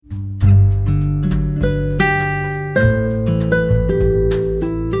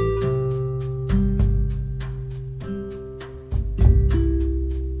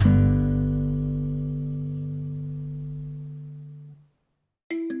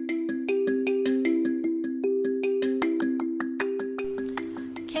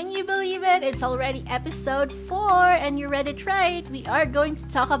you believe it? It's already episode 4 and you read it right. We are going to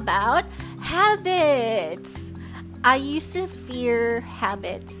talk about habits. I used to fear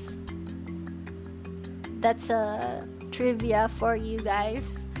habits. That's a trivia for you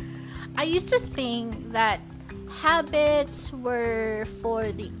guys. I used to think that habits were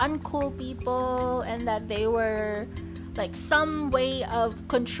for the uncool people and that they were like some way of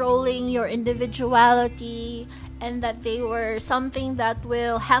controlling your individuality, and that they were something that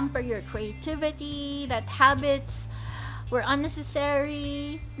will hamper your creativity, that habits were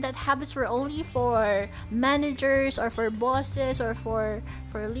unnecessary, that habits were only for managers or for bosses or for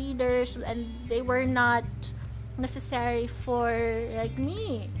leaders, and they were not necessary for like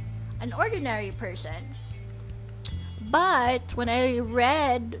me, an ordinary person. But when I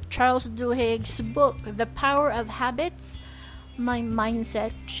read Charles Duhigg's book, The Power of Habits, my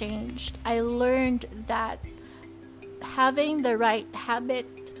mindset changed. I learned that having the right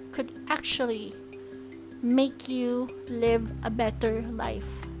habit could actually make you live a better life.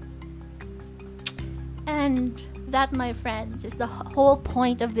 And that, my friends, is the whole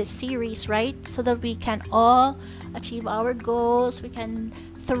point of this series, right? So that we can all achieve our goals, we can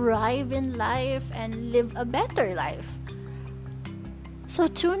thrive in life and live a better life. So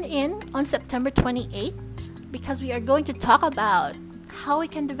tune in on September 28th because we are going to talk about how we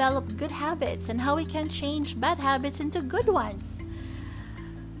can develop good habits and how we can change bad habits into good ones.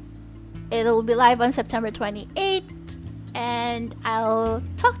 It'll be live on September 28th and I'll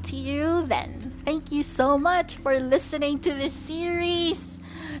talk to you then. Thank you so much for listening to this series.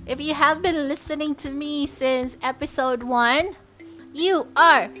 If you have been listening to me since episode 1, you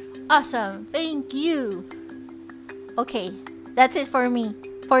are awesome. Thank you. Okay, that's it for me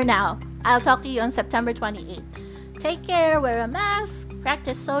for now. I'll talk to you on September 28th. Take care, wear a mask,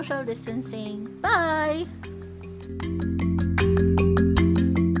 practice social distancing. Bye!